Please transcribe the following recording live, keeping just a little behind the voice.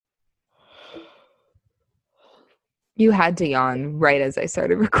You had to yawn right as I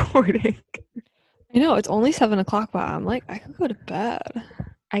started recording. I know, it's only 7:00, but I'm like, I could go to bed.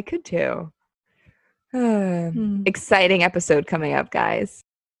 I could too. Exciting episode coming up, guys.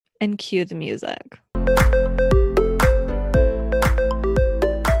 And cue the music.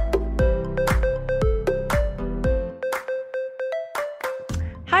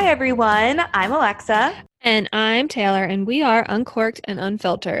 Hi, everyone. I'm Alexa. And I'm Taylor, and we are Uncorked and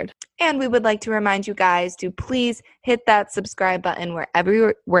Unfiltered. And we would like to remind you guys to please hit that subscribe button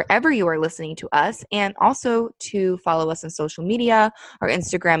wherever you are listening to us, and also to follow us on social media. Our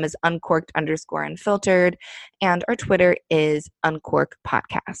Instagram is uncorked_unfiltered, and our Twitter is Uncorked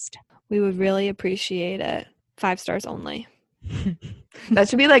Podcast. We would really appreciate it. 5 stars only. That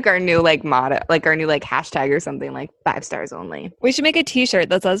should be like our new motto, like our new hashtag or something, like 5 stars only. We should make a t-shirt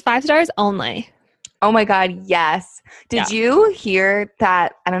that says 5 stars only. Oh my God, yes. Did you hear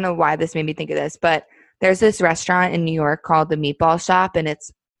that? I don't know why this made me think of this, but there's this restaurant in New York called the Meatball Shop, and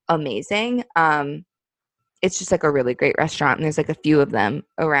it's amazing. It's just like a really great restaurant, and there's like a few of them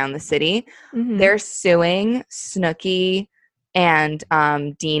around the city. Mm-hmm. They're suing Snooki and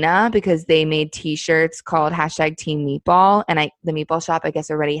Dina because they made t-shirts called #Team Meatball, and the Meatball Shop, I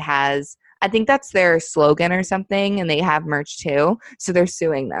guess, already has, I think that's their slogan or something, and they have merch too, so they're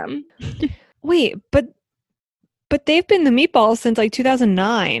suing them. Wait, but they've been the Meatballs since like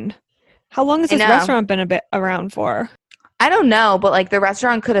 2009. How long has this restaurant been around for? I don't know, but like the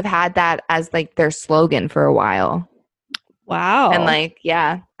restaurant could have had that as like their slogan for a while. Wow. And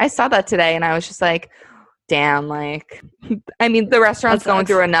I saw that today, and I was just like, damn, I mean, the restaurant's going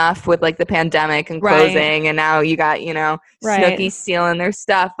through enough with like the pandemic and closing, and now you got, Snooki stealing their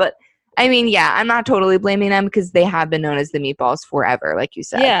stuff. But I mean, yeah, I'm not totally blaming them because they have been known as the Meatballs forever, like you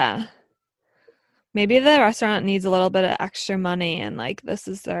said. Yeah. Maybe the restaurant needs a little bit of extra money, and like this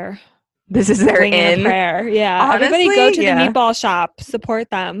is their in prayer. Yeah. Honestly, everybody go to the Meatball Shop. Support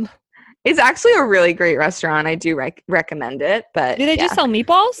them. It's actually a really great restaurant. I do recommend it. But do they just sell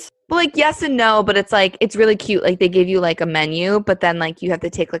meatballs? Well, yes and no, but it's it's really cute. Like they give you like a menu, but then like you have to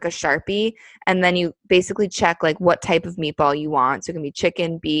take like a Sharpie, and then you basically check like what type of meatball you want. So it can be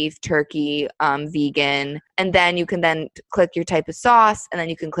chicken, beef, turkey, vegan, and then you can then click your type of sauce, and then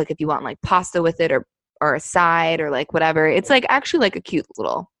you can click if you want like pasta with it or a side or like whatever. It's like actually like a cute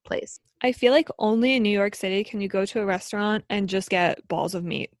little place. I feel like only in New York City can you go to a restaurant and just get balls of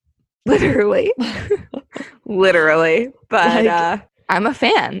meat. Literally. But I'm a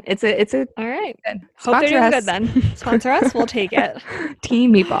fan. It's a all right. Hope they're doing good then. Sponsor us, we'll take it.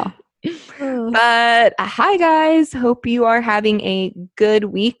 Team Meatball. But hi guys, hope you are having a good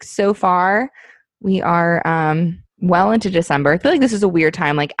week so far. We are well into December. I feel like this is a weird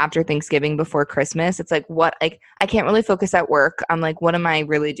time, like after Thanksgiving, before Christmas. It's like I can't really focus at work. I'm like, what am I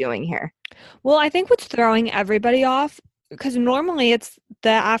really doing here? Well, I think what's throwing everybody off, because normally it's the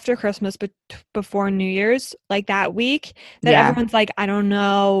after Christmas but before New Year's, like that week, that everyone's like, I don't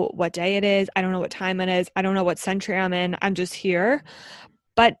know what day it is. I don't know what time it is. I don't know what century I'm in. I'm just here.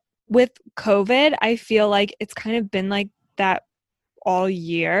 But with COVID, I feel like it's kind of been like that all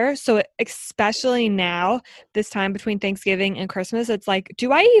year. So especially now, this time between Thanksgiving and Christmas, it's like,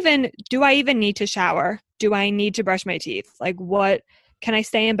 do I even need to shower? Do I need to brush my teeth? Like, what can I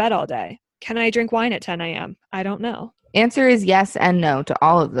stay in bed all day? Can I drink wine at 10 a.m.? I don't know. Answer is yes and no to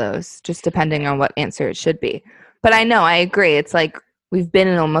all of those, just depending on what answer it should be. But I know, I agree. It's like we've been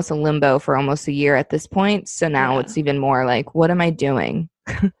in almost a limbo for almost a year at this point. So now it's even more like, what am I doing?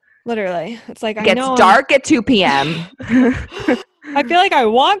 Literally. It's like, it gets dark at 2 p.m. I feel like I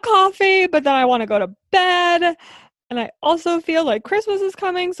want coffee, but then I want to go to bed. And I also feel like Christmas is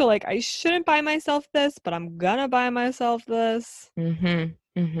coming. So like I shouldn't buy myself this, but I'm gonna buy myself this.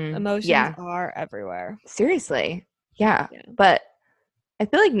 Emotions are everywhere. Seriously. Yeah. But I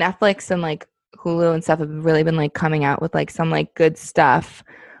feel like Netflix and like Hulu and stuff have really been like coming out with like some like good stuff.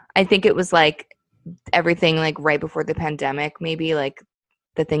 I think it was like everything like right before the pandemic, maybe like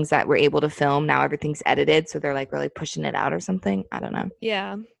the things that we're able to film, now everything's edited, so they're like really pushing it out or something. I don't know.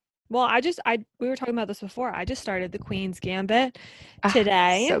 Yeah. Well, we were talking about this before. I just started The Queen's Gambit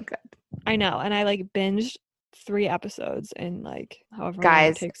today. So good. I know. And I like binged 3 episodes in like however long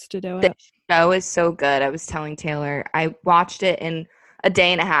it takes to do it. The show is so good. I was telling Taylor, I watched it in a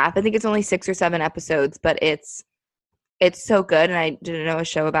day and a half. I think it's only 6 or 7 episodes, but it's so good. And I didn't know a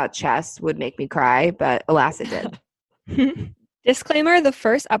show about chess would make me cry, but alas, it did. Disclaimer, the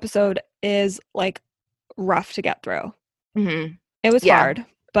first episode is like rough to get through. Mm-hmm. It was hard,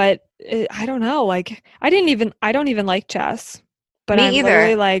 but I don't know. Like I don't even like chess, but I'm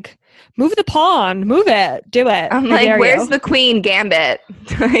literally like, move the pawn, move it, do it. I'm like, where's the Queen Gambit?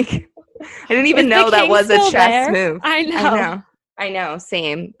 Like, didn't even know that was a chess move. I know. I know.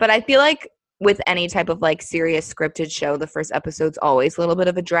 Same. But I feel like with any type of like serious scripted show, the first episode's always a little bit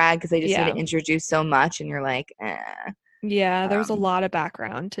of a drag because they just need to introduce so much and you're like, eh. Yeah, there's a lot of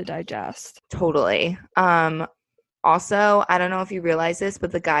background to digest. Totally. Also, I don't know if you realize this,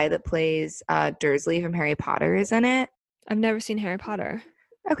 but the guy that plays Dursley from Harry Potter is in it. I've never seen Harry Potter.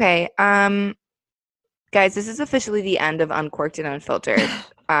 Okay. Guys, this is officially the end of Uncorked and Unfiltered.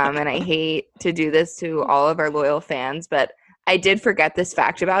 And I hate to do this to all of our loyal fans, but I did forget this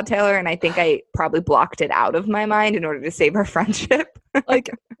fact about Taylor, and I think I probably blocked it out of my mind in order to save our friendship. Like,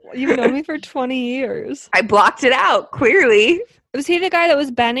 you've known me for 20 years. I blocked it out, clearly. Was he the guy that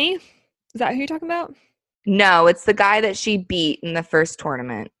was Benny? Is that who you're talking about? No, it's the guy that she beat in the first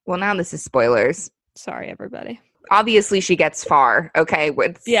tournament. Well, now this is spoilers. Sorry, everybody. Obviously, she gets far, okay?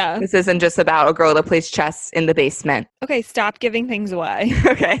 Yeah. This isn't just about a girl that plays chess in the basement. Okay, stop giving things away.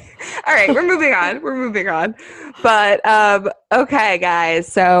 Okay. All right, we're moving on. But, okay,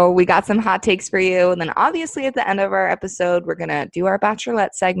 guys. So we got some hot takes for you. And then obviously at the end of our episode, we're going to do our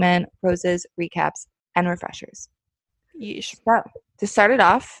Bachelorette segment, roses, recaps, and refreshers. Yeesh. So to start it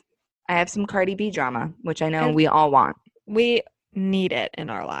off, I have some Cardi B drama, which I know we all want. We need it in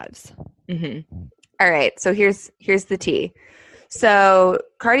our lives. Mm-hmm. All right, so here's the tea. So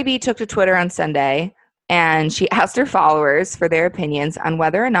Cardi B took to Twitter on Sunday, and she asked her followers for their opinions on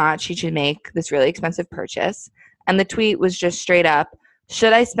whether or not she should make this really expensive purchase. And the tweet was just straight up,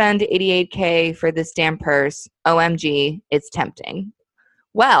 should I spend $88K for this damn purse? OMG, it's tempting.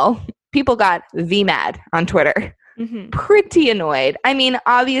 Well, people got V-mad on Twitter. Mm-hmm. Pretty annoyed. I mean,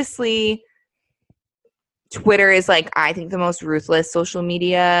 obviously, Twitter is like, I think, the most ruthless social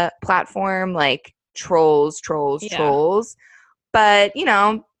media platform. Like, trolls. But, you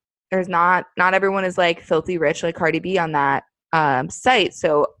know, there's not everyone is like filthy rich like Cardi B on that site.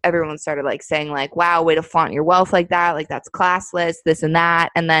 So everyone started like saying like, wow, way to flaunt your wealth like that. Like, that's classless, this and that.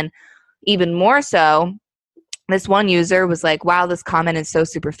 And then even more so, this one user was like, wow, this comment is so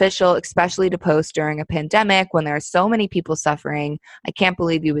superficial, especially to post during a pandemic when there are so many people suffering. I can't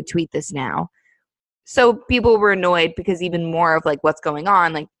believe you would tweet this now. So people were annoyed because even more of like what's going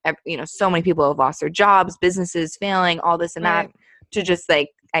on, like, you know, so many people have lost their jobs, businesses failing, all this and that, to just like,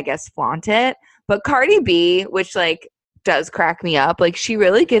 I guess, flaunt it. But Cardi B, which like does crack me up, like she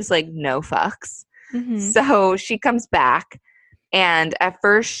really gives like no fucks. Mm-hmm. So she comes back, and at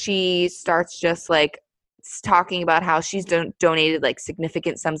first she starts just like talking about how she's donated like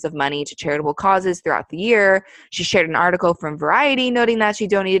significant sums of money to charitable causes throughout the year. She shared an article from Variety noting that she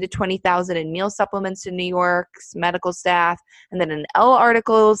donated $20,000 in meal supplements to New York's medical staff, and then an Elle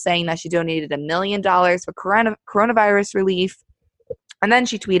article saying that she donated $1 million for coronavirus relief. And then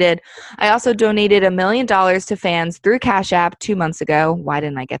she tweeted, I also donated $1 million to fans through Cash App 2 months ago. Why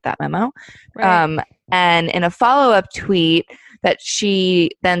didn't I get that memo? Right. And in a follow-up tweet, that she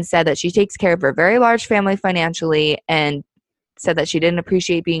then said that she takes care of her very large family financially, and said that she didn't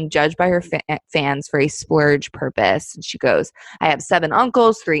appreciate being judged by her fans for a splurge purpose. And she goes, I have 7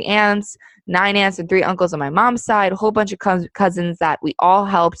 uncles, 3 aunts, 9 aunts and 3 uncles on my mom's side, a whole bunch of cousins that we all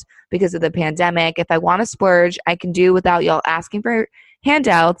helped because of the pandemic. If I want to splurge, I can do without y'all asking for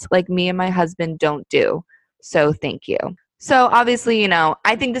handouts like me and my husband don't do. So thank you. So obviously, you know,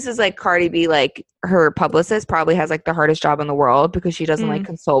 I think this is like Cardi B, like her publicist probably has like the hardest job in the world because she doesn't like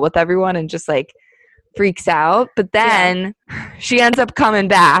console with everyone and just like freaks out. But then she ends up coming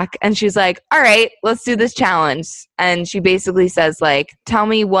back and she's like, all right, let's do this challenge. And she basically says like, tell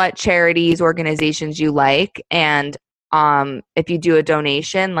me what charities, organizations you like. And if you do a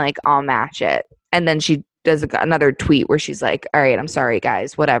donation, like I'll match it. And then she does another tweet where she's like, all right, I'm sorry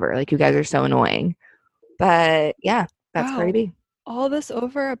guys, whatever. Like you guys are so annoying. But yeah. That's Cardi B. All this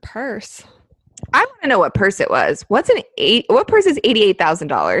over a purse. I want to know what purse it was. What purse is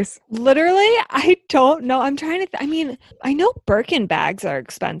 $88,000? Literally, I don't know. I'm trying to I mean, I know Birkin bags are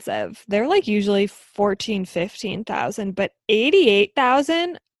expensive. They're like usually $14,000-15,000, but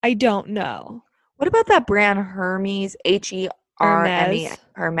 $88,000, I don't know. What about that brand Hermes, Hermes?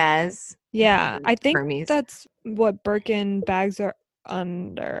 Hermes. Yeah, I think Hermes. That's what Birkin bags are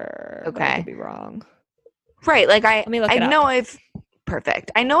under. Okay. I could be wrong. Right, like I know I've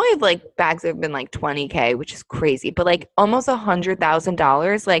like bags that have been like $20K, which is crazy, but like almost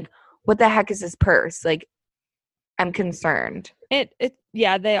 $100,000. Like, what the heck is this purse? Like, I'm concerned.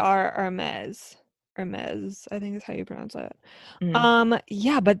 Yeah, they are Hermes. Hermes, I think is how you pronounce it.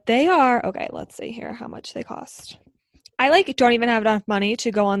 Yeah, but they are okay. Let's see here how much they cost. I like don't even have enough money to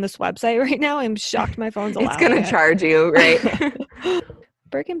go on this website right now. I'm shocked my phone's allowing It's gonna charge you, right?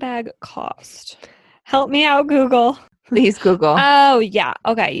 Birkin bag cost. Help me out, Google. Please Google. Oh, yeah.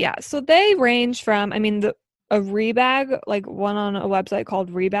 Okay, yeah. So they range from, I mean, a Rebag, like one on a website called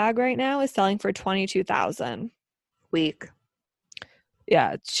Rebag right now is selling for 22,000. Week.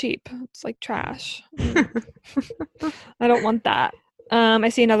 Yeah, it's cheap. It's like trash. I don't want that. I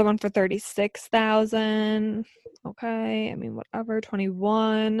see another one for 36,000. Okay, I mean whatever,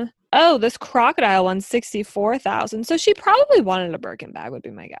 21. Oh, this crocodile one's 64,000. So she probably wanted a Birkin bag would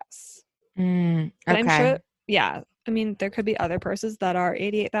be my guess. But I'm sure, yeah. I mean, there could be other purses that are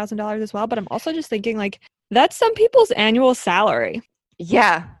 $88,000 as well, but I'm also just thinking like that's some people's annual salary.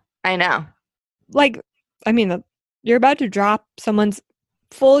 Yeah, I know. Like, I mean, you're about to drop someone's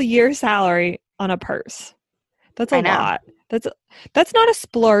full year salary on a purse. That's a lot. That's not a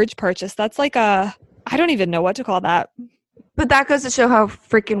splurge purchase. That's like I don't even know what to call that. But that goes to show how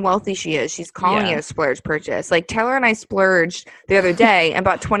freaking wealthy she is. She's calling it a splurge purchase. Like Taylor and I splurged the other day and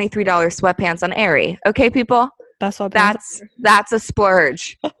bought $23 sweatpants on Aerie. Okay, people? That's a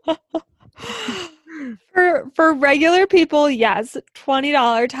splurge. For regular people, yes,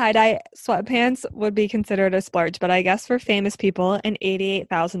 $20 tie-dye sweatpants would be considered a splurge, but I guess for famous people, an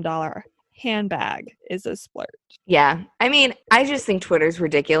 $88,000 handbag is a splurge. Yeah. I mean, I just think Twitter's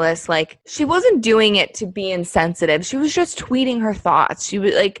ridiculous. Like, she wasn't doing it to be insensitive. She was just tweeting her thoughts. She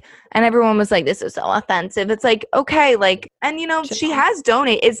was like, and everyone was like, this is so offensive. It's like, okay, like, and you know, she has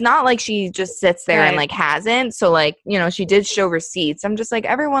donated. It's not like she just sits there and like hasn't. So like, you know, she did show receipts. I'm just like,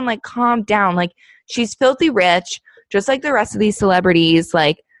 everyone like calm down. Like, she's filthy rich, just like the rest of these celebrities.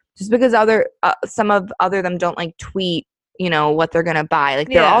 Like, just because some of them don't like tweet, you know, what they're gonna buy. Like,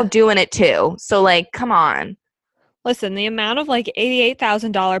 they're all doing it too. So like, come on. Listen, the amount of like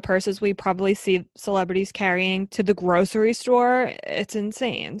 $88,000 purses we probably see celebrities carrying to the grocery store, it's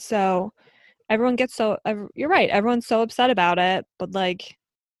insane. So everyone gets you're right. Everyone's so upset about it, but like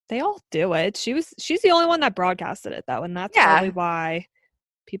they all do it. She's the only one that broadcasted it though, and that's probably why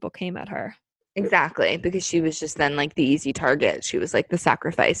people came at her. Exactly, because she was just then like the easy target. She was like the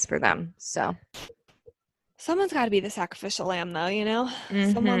sacrifice for them. So someone's got to be the sacrificial lamb, though, you know?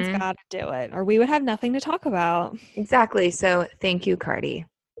 Mm-hmm. Someone's got to do it, or we would have nothing to talk about. Exactly. So thank you, Cardi.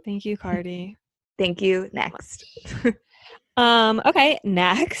 Thank you, Cardi. Thank you. Next. Okay,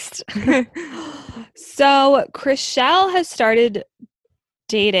 next. So Chrishell has started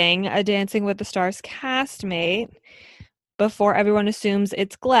dating a Dancing with the Stars castmate. Before everyone assumes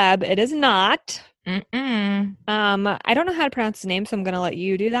it's Gleb, it is not. I don't know how to pronounce his name, so I'm going to let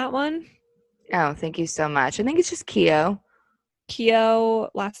you do that one. Oh, thank you so much. I think it's just Keo. Keo,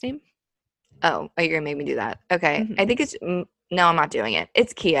 last name? Oh, you're going to make me do that. Okay. Mm-hmm. I think it's, no, I'm not doing it.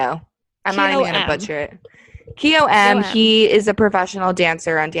 It's Keo. I'm not even going to butcher it. Keo M. He is a professional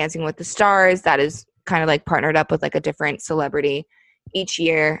dancer on Dancing with the Stars that is kind of like partnered up with like a different celebrity each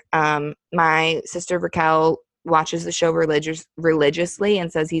year. My sister Raquel watches the show religiously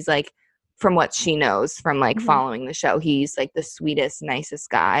and says he's like, from what she knows from like following the show, he's like the sweetest, nicest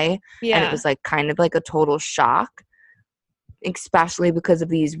guy. Yeah. And it was like kind of like a total shock, especially because of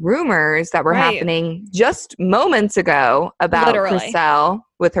these rumors that were happening just moments ago about Chrishell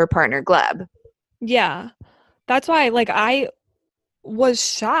with her partner Gleb. Yeah. That's why like I was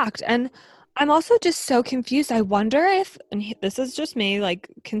shocked. And I'm also just so confused. I wonder if, and this is just me like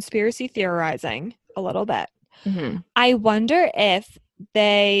conspiracy theorizing a little bit. I wonder if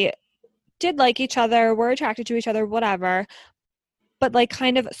they did like each other, were attracted to each other, whatever, but like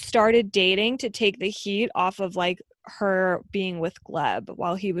kind of started dating to take the heat off of like her being with Gleb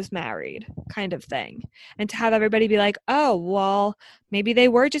while he was married kind of thing. And to have everybody be like, oh, well, maybe they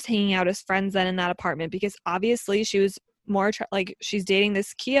were just hanging out as friends then in that apartment because obviously she was more like she's dating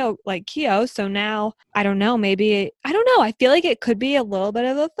this Keo. So now, I don't know, I feel like it could be a little bit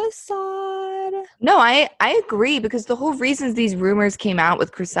of a facade. No, I agree because the whole reasons these rumors came out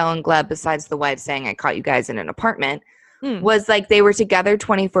with Chrishell and Gleb, besides the wife saying I caught you guys in an apartment, was like they were together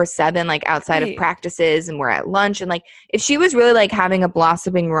 24/7, like outside of practices and were at lunch. And like if she was really like having a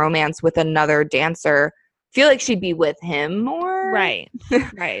blossoming romance with another dancer, I feel like she'd be with him more. Right.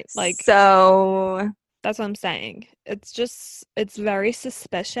 Like so that's what I'm saying. It's very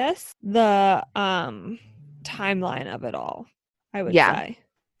suspicious, the timeline of it all, I would say.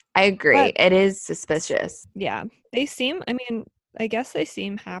 I agree. But, it is suspicious. Yeah. I guess they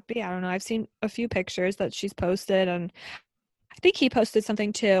seem happy. I don't know. I've seen a few pictures that she's posted, and I think he posted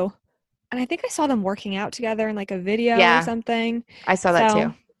something too. And I think I saw them working out together in like a video or something. I saw that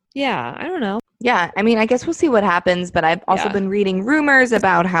too. Yeah. I don't know. Yeah. I mean, I guess we'll see what happens, but I've also been reading rumors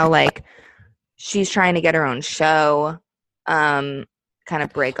about how like she's trying to get her own show, kind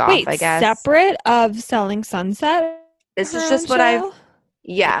of break off, I guess. Separate of Selling Sunset? This is just what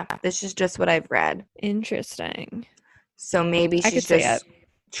I've read. Interesting. So maybe I she's could see it. just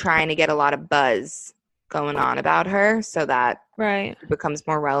trying to get a lot of buzz going on about her so that Right. it becomes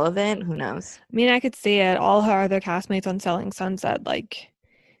more relevant. Who knows? I mean, I could see it. All her other castmates on Selling Sunset, like,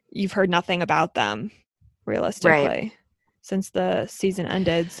 you've heard nothing about them, Right. realistically, since the season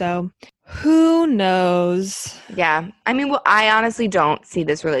ended. So who knows? Yeah. I mean, well, I honestly don't see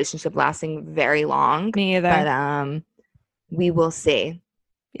this relationship lasting very long, Me but either. we will see.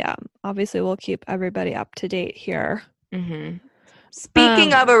 Yeah. Obviously, we'll keep everybody up to date here. Hmm.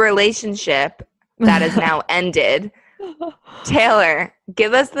 Speaking Um, of a relationship that is now ended, Taylor,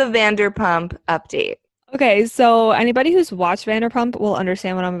 give us the Vanderpump update. okay, so anybody who's watched Vanderpump will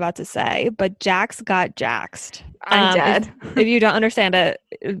understand what I'm about to say, but Jax got jaxed. I'm If dead. you don't understand it,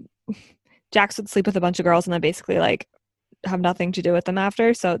 Jax would sleep with a bunch of girls and then basically like have nothing to do with them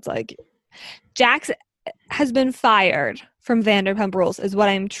after. So it's like Jax has been fired from Vanderpump Rules, is what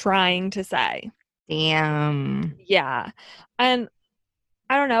I'm trying to say. Damn. Yeah. And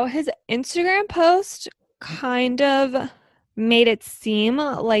I don't know, his Instagram post kind of made it seem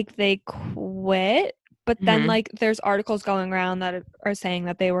like they quit, but then Hmm. like there's articles going around that are saying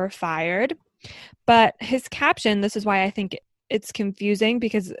that they were fired. But his caption, this is why I think it's confusing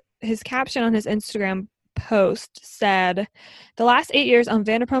because his caption on his Instagram post said, "The last 8 years on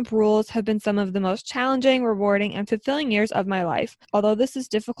Vanderpump Rules have been some of the most challenging, rewarding, and fulfilling years of my life. Although this is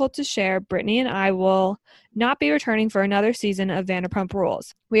difficult to share, Brittany and I will not be returning for another season of Vanderpump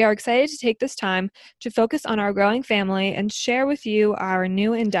Rules. We are excited to take this time to focus on our growing family and share with you our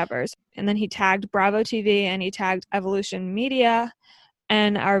new endeavors." And then he tagged Bravo TV and he tagged Evolution Media,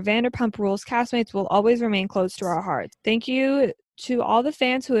 and our Vanderpump Rules castmates will always remain close to our hearts. Thank you to all the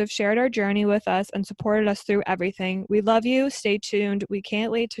fans who have shared our journey with us and supported us through everything. We love you. Stay tuned. We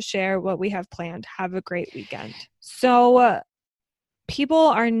can't wait to share what we have planned. Have a great weekend. So people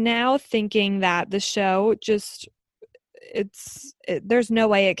are now thinking that the show just there's no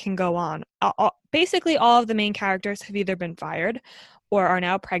way it can go on. Basically, all of the main characters have either been fired or are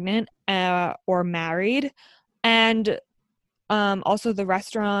now pregnant or married. And also, the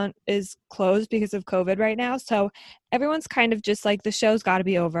restaurant is closed because of COVID right now. So everyone's kind of just like, the show's got to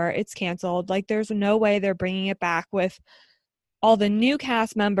be over. It's canceled. Like, there's no way they're bringing it back with all the new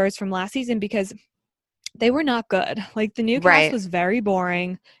cast members from last season because they were not good. Like, the new cast Right. was very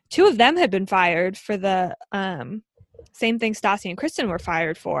boring. Two of them had been fired for the same thing Stassi and Kristen were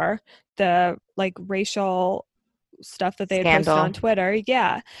fired for, the like racial stuff that they had posted Scandal. on Twitter.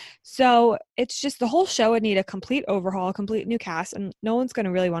 Yeah. So it's just the whole show would need a complete overhaul, a complete new cast, and no one's going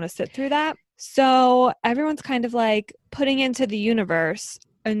to really want to sit through that. So everyone's kind of like putting into the universe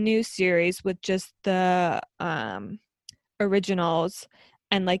a new series with just the originals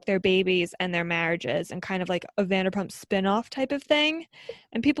and like their babies and their marriages and kind of like a Vanderpump spin-off type of thing.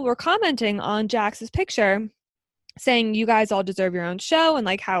 And people were commenting on Jax's picture saying, you guys all deserve your own show and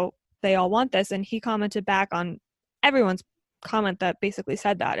like how they all want this. And he commented back on everyone's comment that basically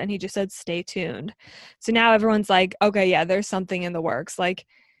said that. And he just said, stay tuned. So now everyone's like, okay, yeah, there's something in the works. Like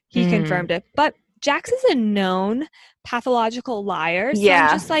he confirmed it. But Jax is a known pathological liar. So I'm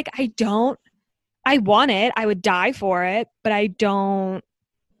Yeah. just like, I want it. I would die for it, but I don't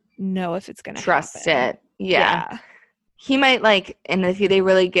know if it's going to Trust happen. it. Yeah. He might like, and if they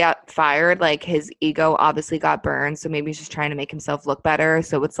really get fired, like his ego obviously got burned. So maybe he's just trying to make himself look better.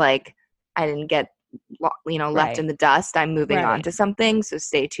 So it's like, I didn't get, left in the dust. I'm moving on to something. So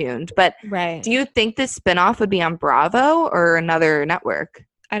stay tuned. But do you think this spinoff would be on Bravo or another network?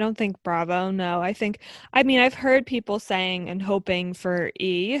 I don't think Bravo. No, I mean, I've heard people saying and hoping for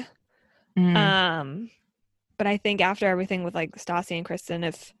E. But I think after everything with like Stassi and Kristen,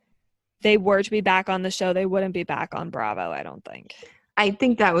 if they were to be back on the show, they wouldn't be back on Bravo, I don't think. I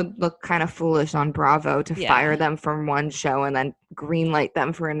think that would look kind of foolish on Bravo to fire them from one show and then greenlight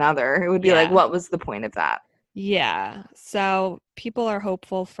them for another. It would be like, what was the point of that? Yeah. So people are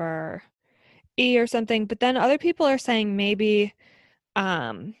hopeful for E or something, but then other people are saying maybe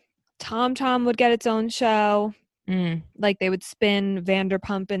Tom Tom would get its own show. Like they would spin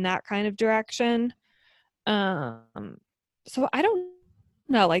Vanderpump in that kind of direction. So I don't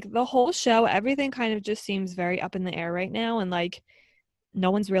know, like the whole show, everything kind of just seems very up in the air right now, and like no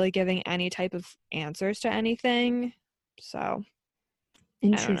one's really giving any type of answers to anything. So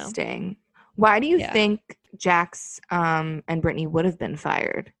interesting. Why do you think Jax and Brittany would have been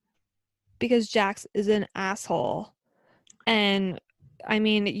fired? Because Jax is an asshole. And I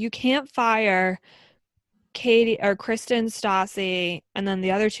mean, you can't fire Katie or Kristen, Stassi, and then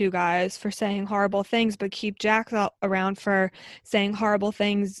the other two guys for saying horrible things, but keep Jax around for saying horrible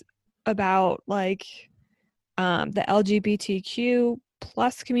things about like the LGBTQ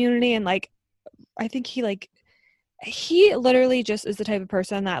plus community. And like I think he like he literally just is the type of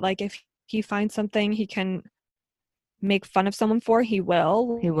person that, like, if he finds something he can make fun of someone for, he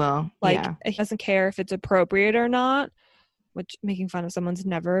will. He will. Like, Yeah. he doesn't care if it's appropriate or not, which making fun of someone's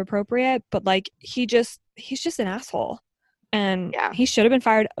never appropriate, but like he's just an asshole. And Yeah. he should have been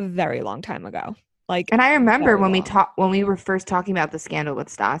fired a very long time ago. Like, and I remember when long. we were first talking about the scandal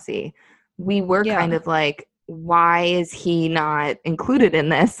with Stassi, we were kind of like, why is he not included in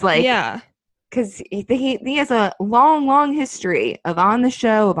this? Like, because he has a long history of on the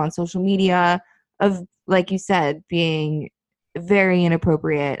show, of on social media, of, like you said, being very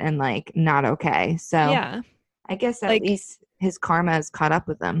inappropriate and like not okay. So I guess at least his karma has caught up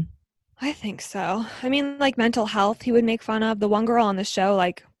with him. I think so. I mean, like, mental health he would make fun of. The one girl on the show,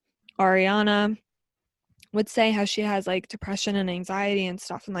 like Ariana, would say how she has like depression and anxiety and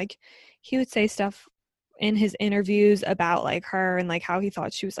stuff, and like he would say stuff in his interviews about like her and like how he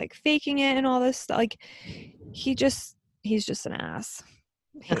thought she was like faking it and all this stuff. Like, he's just an ass.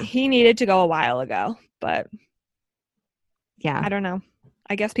 He needed to go a while ago, but I don't know.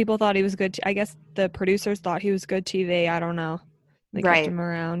 I guess people thought he was good. I guess the producers thought he was good TV. I don't know. They kept him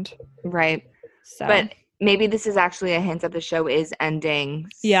around. Right. So, but maybe this is actually a hint that the show is ending.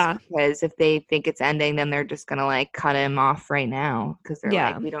 Yeah. Because if they think it's ending, then they're just going to like cut him off right now. Because they're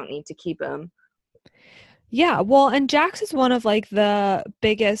like, we don't need to keep him. Yeah. Well, and Jax is one of like the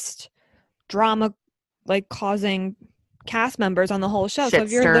biggest drama like causing cast members on the whole show. So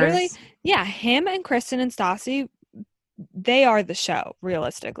if you're literally, him and Kristen and Stassi, they are the show,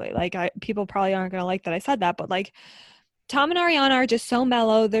 realistically. Like, people probably aren't going to like that I said that, but like, Tom and Ariana are just so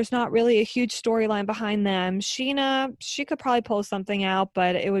mellow. There's not really a huge storyline behind them. Sheena, she could probably pull something out,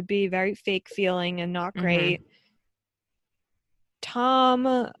 but it would be very fake feeling and not great.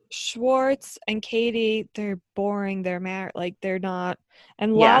 Tom, Schwartz, and Katie, they're boring. They're married. Like, they're not.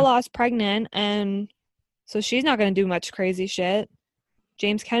 And Lala's pregnant, and so she's not going to do much crazy shit.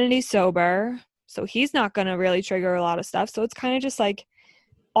 James Kennedy's sober, so he's not going to really trigger a lot of stuff. So it's kind of just like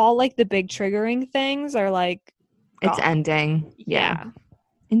all like the big triggering things are like gone. It's ending. Yeah.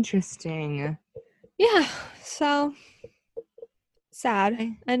 Interesting. Yeah. So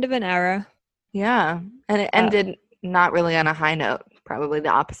sad. End of an era. Yeah. And it ended not really on a high note. Probably the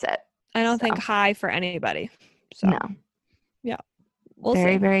opposite. I don't think high for anybody. So. No. Yeah. We'll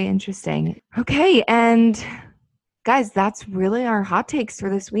very, see. very interesting. Okay. And guys, that's really our hot takes for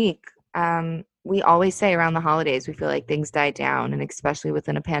this week. We always say around the holidays, we feel like things die down, and especially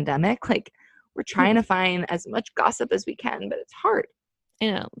within a pandemic, like we're trying to find as much gossip as we can, but it's hard.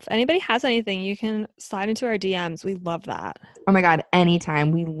 You know, if anybody has anything, you can slide into our DMs. We love that. Oh my God,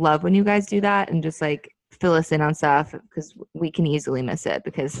 anytime. We love when you guys do that and just like fill us in on stuff, because we can easily miss it,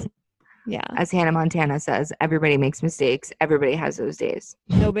 because as Hannah Montana says, everybody makes mistakes. Everybody has those days.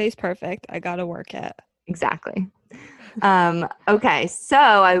 Nobody's perfect. I gotta work it. Exactly. Okay, so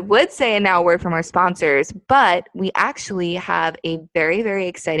I would say now a word from our sponsors, but we actually have a very, very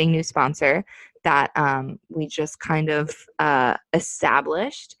exciting new sponsor that we just kind of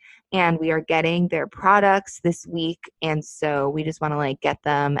established, and we are getting their products this week, and so we just want to like get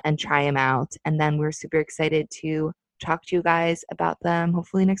them and try them out, and then we're super excited to talk to you guys about them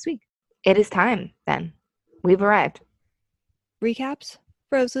hopefully next week. It is time then. We've arrived. Recaps,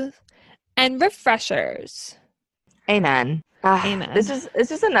 roses, and refreshers. Amen. Amen. This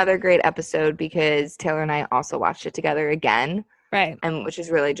is another great episode because Taylor and I also watched it together again. Right. And which is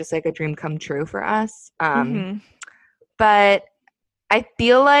really just like a dream come true for us. But I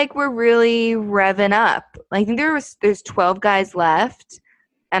feel like we're really revving up. I think there's 12 guys left,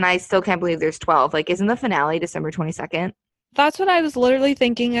 and I still can't believe there's 12. Like, isn't the finale December 22nd? That's what I was literally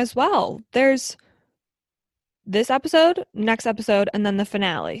thinking as well. There's this episode, next episode, and then the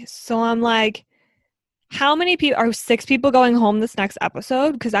finale. So I'm like, how many people are 6 people going home this next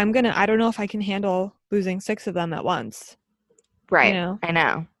episode? Because I don't know if I can handle losing 6 of them at once. Right. You know? I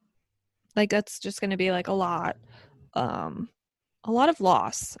know. Like, that's just going to be like a lot of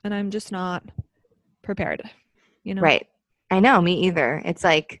loss, and I'm just not prepared, you know? Right. I know, me either. It's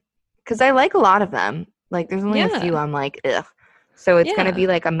like, because I like a lot of them. Like, there's only a few I'm like, ugh. So it's going to be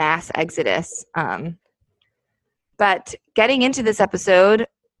like a mass exodus. But getting into this episode,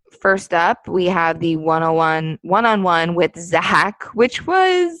 first up, we have the one-on-one with Zach, which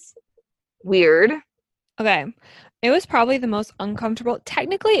was weird. Okay. It was probably the most uncomfortable.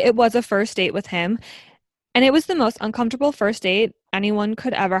 Technically, it was a first date with him, and it was the most uncomfortable first date anyone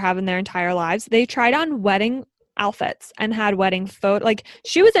could ever have in their entire lives. They tried on wedding outfits and had wedding photo. Like,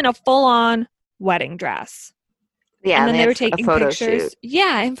 she was in a full-on wedding dress. Yeah, and then they were taking pictures. Shoot.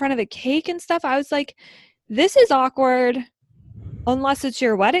 Yeah, in front of a cake and stuff. I was like, this is awkward unless it's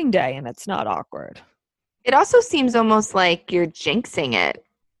your wedding day and it's not awkward. It also seems almost like you're jinxing it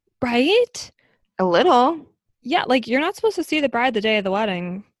Right? a little. Yeah, like you're not supposed to see the bride the day of the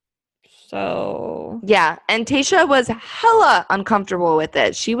wedding. So, Yeah, and Tasha was hella uncomfortable with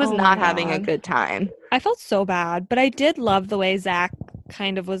it. She was oh my not having a God. good time. I felt so bad, but I did love the way Zach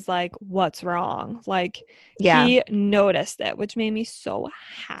kind of was like, "What's wrong?" Like Yeah, he noticed it, which made me so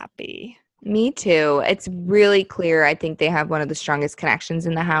happy. me too. It's really clear. I think they have one of the strongest connections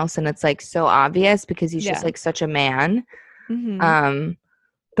in the house, and it's like so obvious because he's just Yeah. like such a man. Mm-hmm. Um,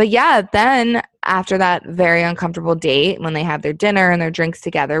 but yeah, then after that very uncomfortable date, when they have their dinner and their drinks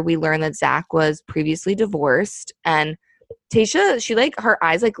together, we learn that Zach was previously divorced. And Tasha, she like her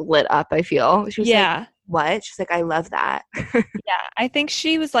eyes like lit up, I feel. She was like, Yeah. what? She's like, I love that. Yeah. I think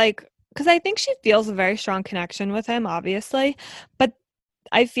she was like, because I think she feels a very strong connection with him, obviously. But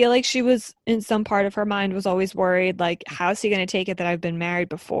I feel like she was in some part of her mind was always worried, like, how's he going to take it that I've been married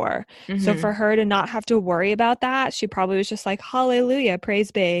before? So hmm for her to not have to worry about that, she probably was just like, hallelujah,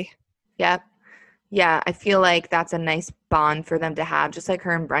 praise be. Yep. Yeah, I feel like that's a nice bond for them to have, just like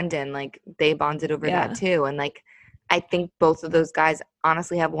her and Brendan. Like they bonded over that Yeah. too. And like I think both of those guys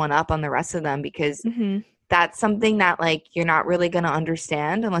honestly have one up on the rest of them because Mm-hmm. that's something that like you're not really gonna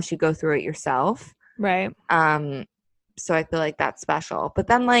understand unless you go through it yourself. Right. Um, so I feel like that's special. But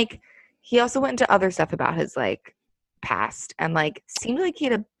then like he also went into other stuff about his like past and like seemed like he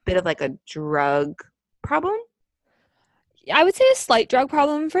had a bit of like a drug problem. I would say a slight drug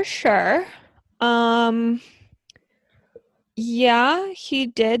problem for sure. Um, yeah, he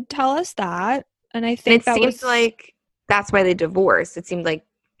did tell us that. And I And think it that seemed was, like that's why they divorced. It seemed like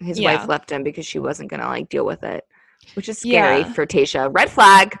his wife yeah. left him because she wasn't gonna like deal with it, which is scary Yeah. for Tasha. Red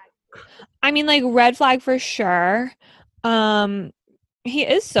flag. I mean, like, red flag for sure. Um, he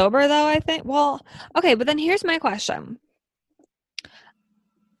is sober though, I think. Well, okay, but then here's my question.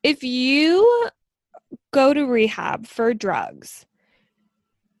 If you go to rehab for drugs,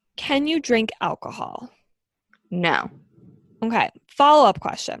 can you drink alcohol? No. Okay, follow-up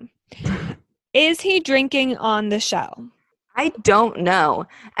question. Is he drinking on the show? I don't know.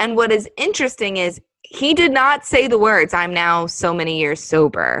 And what is interesting is he did not say the words, I'm now so many years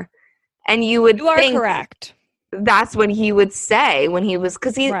sober. And you would You are think correct. that's what he would say when he was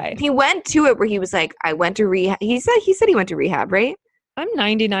because Right. he went to it where he was like, I went to rehab. He said he went to rehab, right? I'm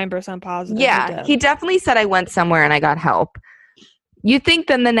 99% positive he Yeah, he did. definitely said I went somewhere and I got help. You think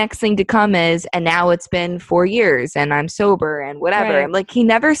then the next thing to come is, and now it's been 4 years and I'm sober and whatever. Right. And like he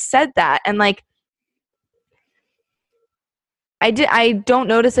never said that. And like I don't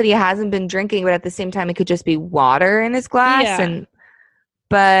notice that he hasn't been drinking, but at the same time it could just be water in his glass. Yeah. And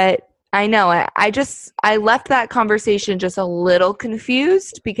but I know I left that conversation just a little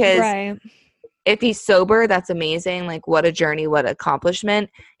confused because Right. if he's sober, that's amazing. Like, what a journey, what accomplishment.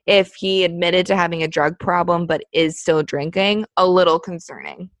 If he admitted to having a drug problem but is still drinking, a little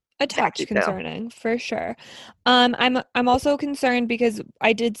concerning. A touch Tacky though. concerning for sure. I'm also concerned because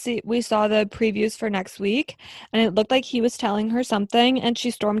we saw the previews for next week and it looked like he was telling her something and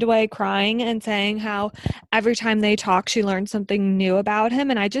she stormed away crying and saying how every time they talk she learned something new about him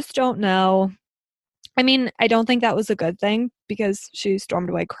and I just don't know. I mean, I don't think that was a good thing because she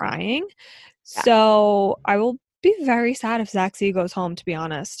stormed away crying. Yeah. So I will be very sad if Zach Z goes home, to be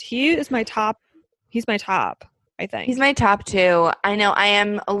honest. He's my top, I He's think. my top two. I know I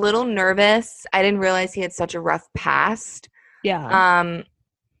am a little nervous. I didn't realize he had such a rough past. Yeah. Um,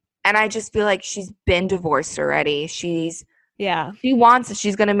 and I just feel like she's been divorced already. Yeah.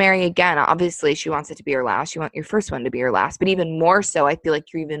 She's gonna marry again. Obviously, she wants it to be her last. You want your first one to be her last. But even more so, I feel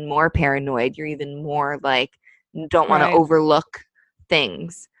like you're even more paranoid. You're even more like don't want to Right. overlook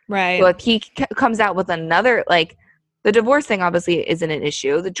things. So Right. if he comes out with another, like the divorce thing obviously isn't an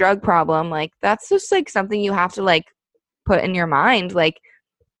issue. The drug problem, like that's just like something you have to like put in your mind. Like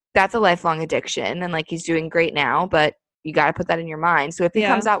that's a lifelong addiction and like he's doing great now, but you got to put that in your mind. So if he Yeah.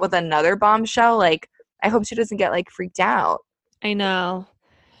 comes out with another bombshell, like I hope she doesn't get like freaked out. I know.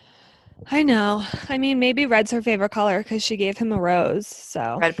 I know. I mean, maybe red's her favorite color because she gave him a rose.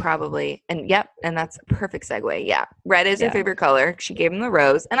 So, Red probably. And yep, and that's a perfect segue. Yeah. Red is her yeah. favorite color. She gave him the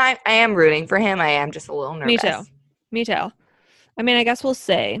rose. And I am rooting for him. I am just a little Me too. nervous. Me too. I mean, I guess we'll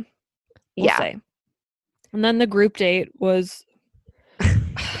see. We'll Yeah. see. And then the group date was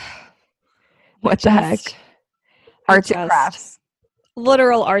What the heck? Arts and crafts.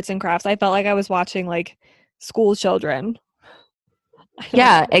 Literal arts and crafts. I felt like I was watching like school children.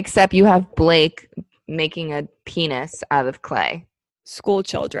 Yeah, except you have Blake making a penis out of clay. School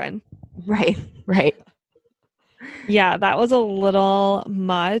children. Right, right. Yeah, that was a little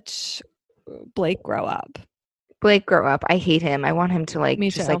much. Blake, grow up. Blake, grow up. I hate him. I want him to like Me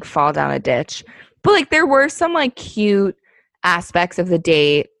just too. like fall down a ditch. But like there were some like cute aspects of the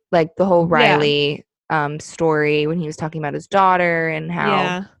date, like the whole Riley story when he was talking about his daughter and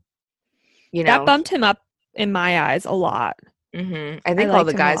how that bumped him up in my eyes a lot. I I think all liked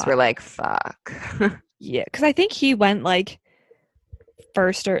the him a guys lot. were like, fuck. Yeah, because I think he went like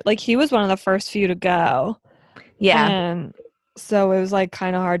first, or like he was one of the first few to go. Yeah. And so it was like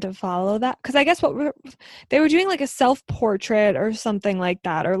kind of hard to follow that, because I guess they were doing like a self-portrait or something like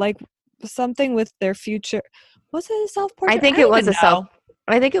that, or like something with their future. Was it a self-portrait? I think it was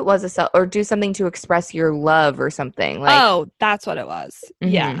a self or do something to express your love or something. Like, oh, that's what it was.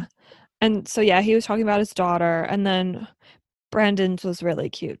 Yeah. And so yeah, he was talking about his daughter, and then Brandon's was really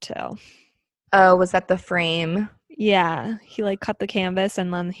cute too. Oh, was that the frame? Yeah, he like cut the canvas,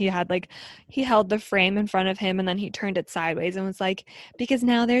 and then he held the frame in front of him, and then he turned it sideways and was like, because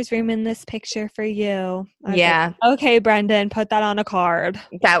now there's room in this picture for you. I was like, okay, Brendan, put that on a card.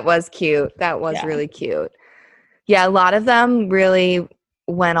 That was cute. That was really cute. Yeah, a lot of them really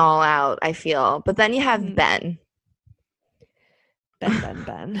went all out, I feel. But then you have Ben.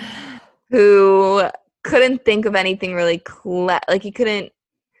 Ben. Who couldn't think of anything really like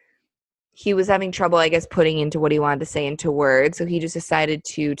he was having trouble, I guess, putting into what he wanted to say into words. So he just decided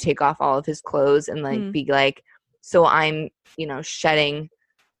to take off all of his clothes and like be like, so I'm, shedding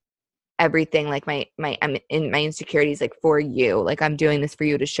everything, like I'm in my insecurities, like for you, like I'm doing this for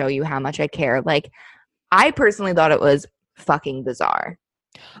you to show you how much I care. Like I personally thought it was fucking bizarre.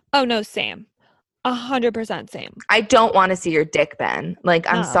 Oh no, Sam. 100% Sam. I don't want to see your dick, Ben.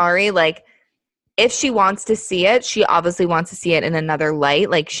 Like, I'm sorry. Like, if she wants to see it, she obviously wants to see it in another light.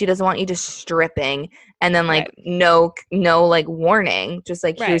 Like, she doesn't want you just stripping and then like no like warning, just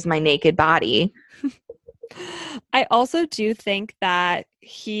like here's my naked body. I also do think that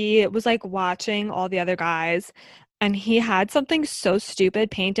he was like watching all the other guys, and he had something so stupid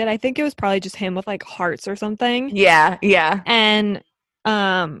painted. I think it was probably just him with like hearts or something. Yeah. And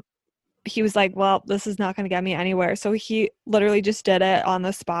he was like, well, this is not going to get me anywhere. So he literally just did it on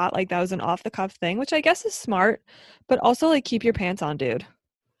the spot. Like that was an off the cuff thing, which I guess is smart, but also like keep your pants on, dude.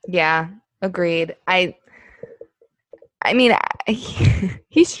 Yeah, agreed. I mean,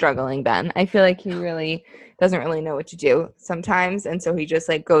 he's struggling, Ben. I feel like he really doesn't really know what to do sometimes. And so he just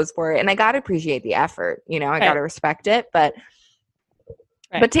like goes for it. And I got to appreciate the effort, I got to respect it. But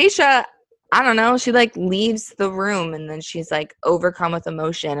Tayshia, I don't know, she like leaves the room and then she's like overcome with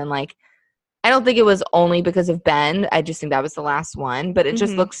emotion. And like, I don't think it was only because of Ben. I just think that was the last one. But it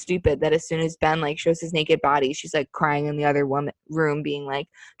just looks stupid that as soon as Ben like shows his naked body, she's like crying in the other room, being like,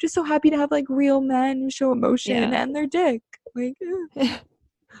 just so happy to have like real men who show emotion and their dick. Like,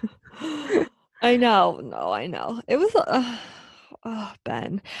 I know. No, I know. It was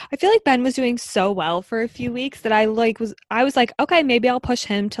Ben. I feel like Ben was doing so well for a few weeks that I was like, okay, maybe I'll push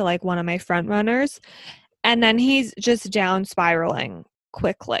him to like one of my front runners. And then he's just down spiraling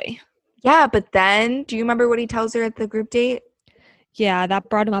quickly. Yeah, but then do you remember what he tells her at the group date? Yeah, that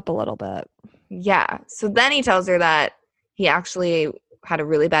brought him up a little bit. Yeah. So then he tells her that he actually had a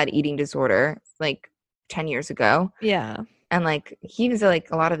really bad eating disorder like 10 years ago. Yeah. And like he was like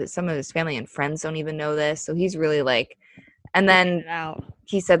some of his family and friends don't even know this. So he's really like, and then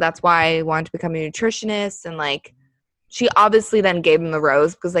he said that's why he wanted to become a nutritionist. And like she obviously then gave him the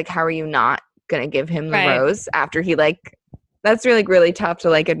rose because like how are you not gonna give him the rose after he like that's really tough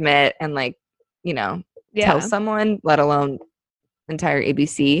to like admit and like tell someone, let alone entire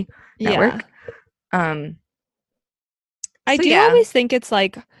ABC network. I do always think it's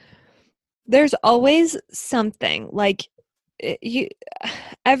like there's always something like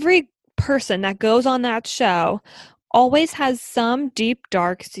every person that goes on that show always has some deep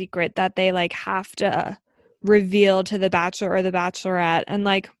dark secret that they like have to reveal to the Bachelor or the Bachelorette, and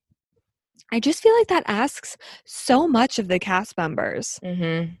like I just feel like that asks so much of the cast members.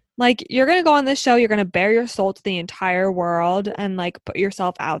 Like you're gonna go on this show, you're gonna bare your soul to the entire world and like put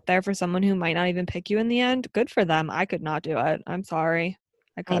yourself out there for someone who might not even pick you in the end. Good for them. I could not do it. I'm sorry.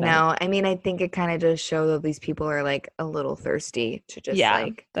 I know. I mean, I think it kind of does show that these people are like a little thirsty to just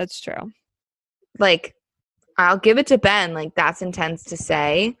like. That's true. Like, I'll give it to Ben. Like, that's intense to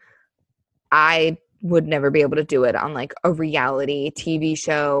say. I would never be able to do it on like a reality TV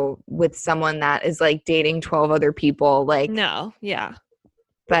show with someone that is like dating 12 other people. Like, no, yeah.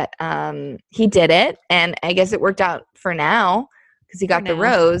 But he did it, and I guess it worked out for now because he got the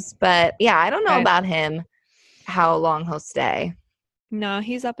rose. But yeah, I don't know about him, how long he'll stay. No,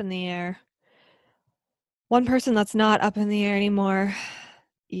 he's up in the air. One person that's not up in the air anymore.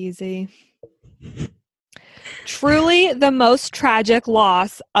 Easy. Truly the most tragic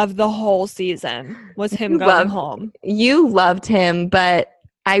loss of the whole season was him going home. You loved him, but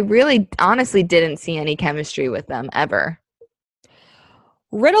I really honestly didn't see any chemistry with them ever.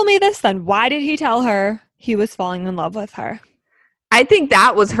 Riddle me this then. Why did he tell her he was falling in love with her? I think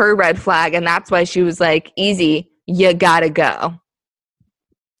that was her red flag, and that's why she was like, easy, you gotta go.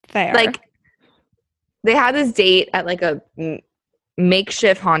 Fair. Like, they had this date at like a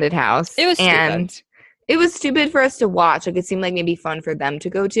makeshift haunted house. It was and stupid. It was stupid for us to watch. Like, it seemed like maybe fun for them to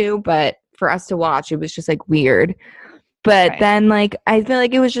go to, but for us to watch, it was just like weird. But then, like, I feel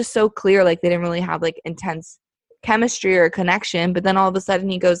like it was just so clear, like, they didn't really have like intense chemistry or connection. But then all of a sudden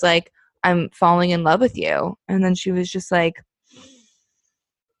he goes like, I'm falling in love with you. And then she was just like,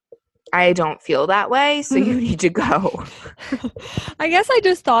 I don't feel that way, so you need to go. I guess I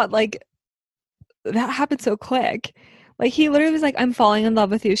just thought like that happened so quick. Like he literally was like, I'm falling in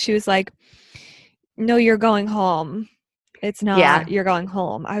love with you. She was like, no, you're going home. It's not, you're going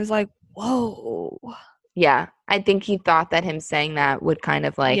home. I was like, whoa. Yeah. I think he thought that him saying that would kind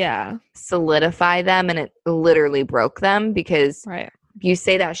of like solidify them, and it literally broke them because if you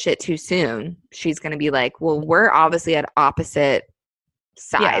say that shit too soon, she's going to be like, well, we're obviously at opposite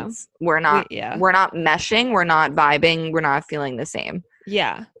sides. We're not meshing, we're not vibing, we're not feeling the same.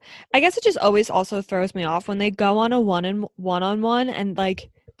 Yeah. I guess it just always also throws me off when they go on a one-on-one and like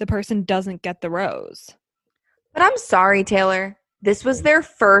the person doesn't get the rose. But I'm sorry, Taylor. This was their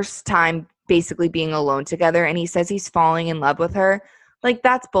first time basically being alone together, and he says he's falling in love with her. Like,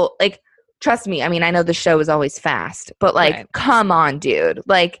 that's like, trust me. I mean, I know the show is always fast, but like, come on, dude.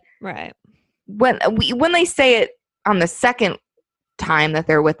 Like, when they say it on the second time that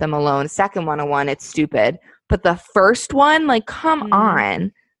they're with them alone, second one-on-one, it's stupid. But the first one, like, come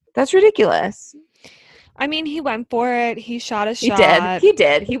on. That's ridiculous. I mean, he went for it. He shot a shot. He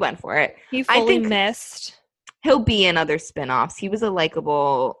did. He went for it. He fully missed. He'll be in other spinoffs. He was a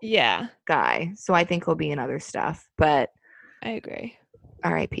likable guy. So I think he'll be in other stuff. But I agree.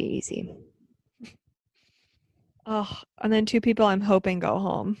 R.I.P. Easy. Oh, and then two people I'm hoping go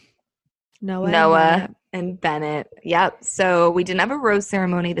home. Noah and Bennett. Yep. So we didn't have a rose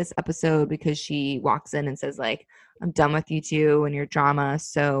ceremony this episode because she walks in and says, like, I'm done with you two and your drama,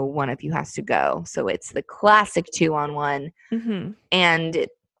 so one of you has to go. So it's the classic 2-on-1. Mm-hmm. And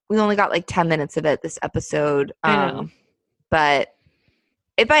we only got like 10 minutes of it this episode. I know. But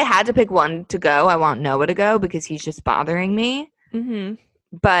if I had to pick one to go, I want Noah to go because he's just bothering me. Mm-hmm.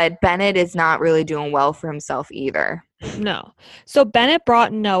 But Bennett is not really doing well for himself either. No. So Bennett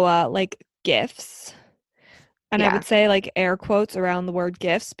brought Noah like gifts. And I would say like air quotes around the word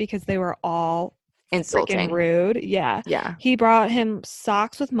gifts because they were all insulting, rude. Yeah. He brought him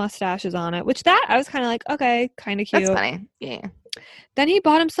socks with mustaches on it, which that I was kind of like, okay, kind of cute. That's funny. Yeah. Then he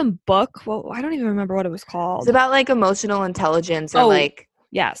bought him some book. Well, I don't even remember what it was called. It's about like emotional intelligence or like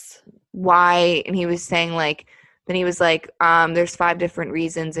why. And he was saying like, then he was like, there's 5 different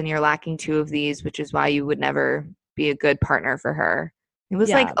reasons and you're lacking 2 of these, which is why you would never be a good partner for her. It was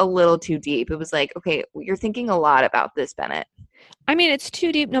like a little too deep. It was like, okay, you're thinking a lot about this, Bennett. I mean, it's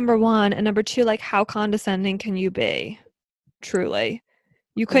too deep, number one. And number two, like, how condescending can you be? Truly.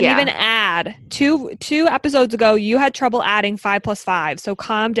 You couldn't even add. Two episodes ago, you had trouble adding 5 + 5. So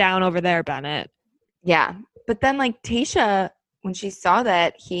calm down over there, Bennett. Yeah. But then, like, Tayshia, when she saw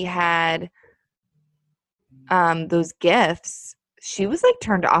that he had those gifts, she was, like,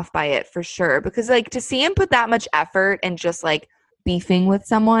 turned off by it for sure. Because, like, to see him put that much effort and just, like, beefing with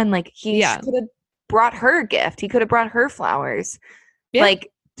someone, like, he could have brought her a gift. He could have brought her flowers. Yeah.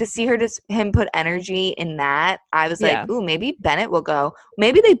 Like, to see him put energy in that, I was like, ooh, maybe Bennett will go.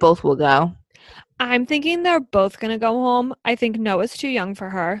 Maybe they both will go. I'm thinking they're both going to go home. I think Noah's too young for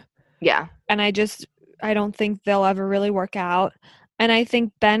her. Yeah. And I don't think they'll ever really work out. And I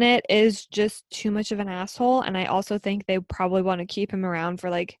think Bennett is just too much of an asshole. And I also think they probably want to keep him around for,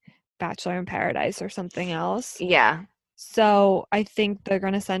 like, Bachelor in Paradise or something else. Yeah. So I think they're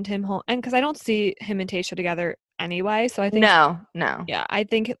going to send him home. And because I don't see him and Tayshia together anyway. So I think. No. Yeah. I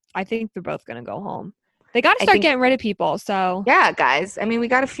think they're both going to go home. They got to start getting rid of people. So. Yeah, guys. I mean, we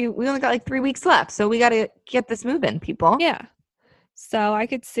only got like 3 weeks left. So we got to get this moving, people. Yeah. So I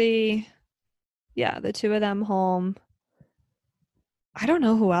could see, the two of them home. I don't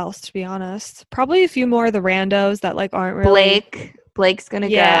know who else, to be honest. Probably a few more of the randos that, like, aren't really. Blake's going to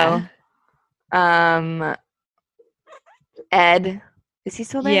go. Ed, is he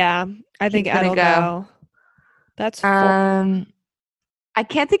still there? Yeah, I think Ed will go. That's I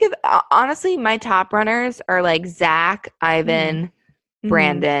can't think of honestly. My top runners are like Zach, Ivan,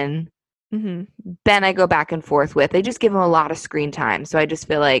 Brandon, Ben. I go back and forth with. They just give him a lot of screen time, so I just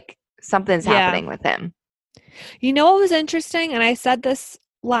feel like something's happening with him. You know what was interesting, and I said this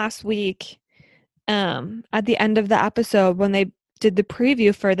last week, at the end of the episode when did the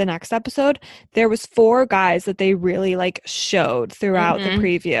preview for the next episode, there was 4 guys that they really like showed throughout the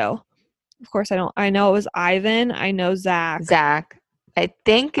preview. Of course, I know it was Ivan. I know Zach. I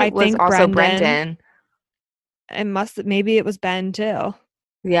think it was also Brendan. Maybe it was Ben too.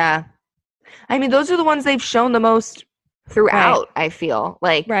 Yeah. I mean, those are the ones they've shown the most throughout, I feel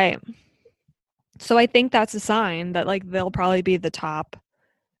like. Right. So I think that's a sign that like they'll probably be the top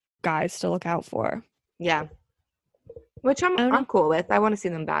guys to look out for. Yeah. Which I'm cool with. I want to see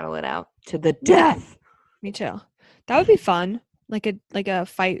them battle it out to the death. Me too. That would be fun. Like a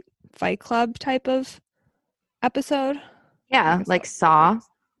fight club type of episode. Yeah, like Saw.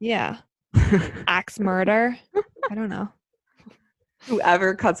 Yeah. Axe murder. I don't know.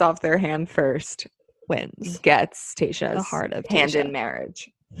 Whoever cuts off their hand first wins. Gets Tayshia's the heart of hand Tayshia. in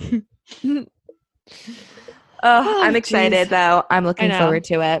marriage. I'm excited though. I'm looking forward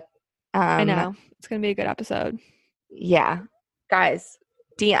to it. I know. It's going to be a good episode. Yeah. Guys,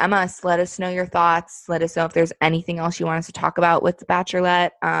 DM us. Let us know your thoughts. Let us know if there's anything else you want us to talk about with The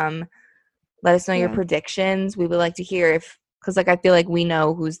Bachelorette. Let us know your predictions. We would like to hear because like I feel like we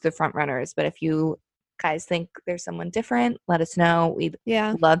know who's the front runners, but if you guys think there's someone different, let us know. We'd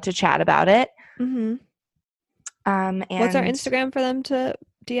love to chat about it. Mm-hmm. And what's our Instagram for them to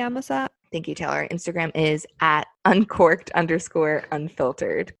DM us at? Thank you, Taylor. Instagram is at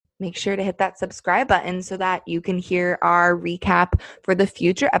uncorked_unfiltered. Make sure to hit that subscribe button so that you can hear our recap for the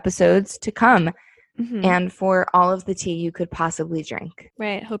future episodes to come and for all of the tea you could possibly drink.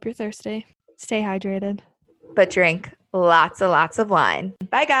 Right. Hope you're thirsty. Stay hydrated. But drink lots of wine.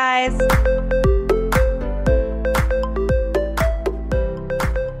 Bye, guys.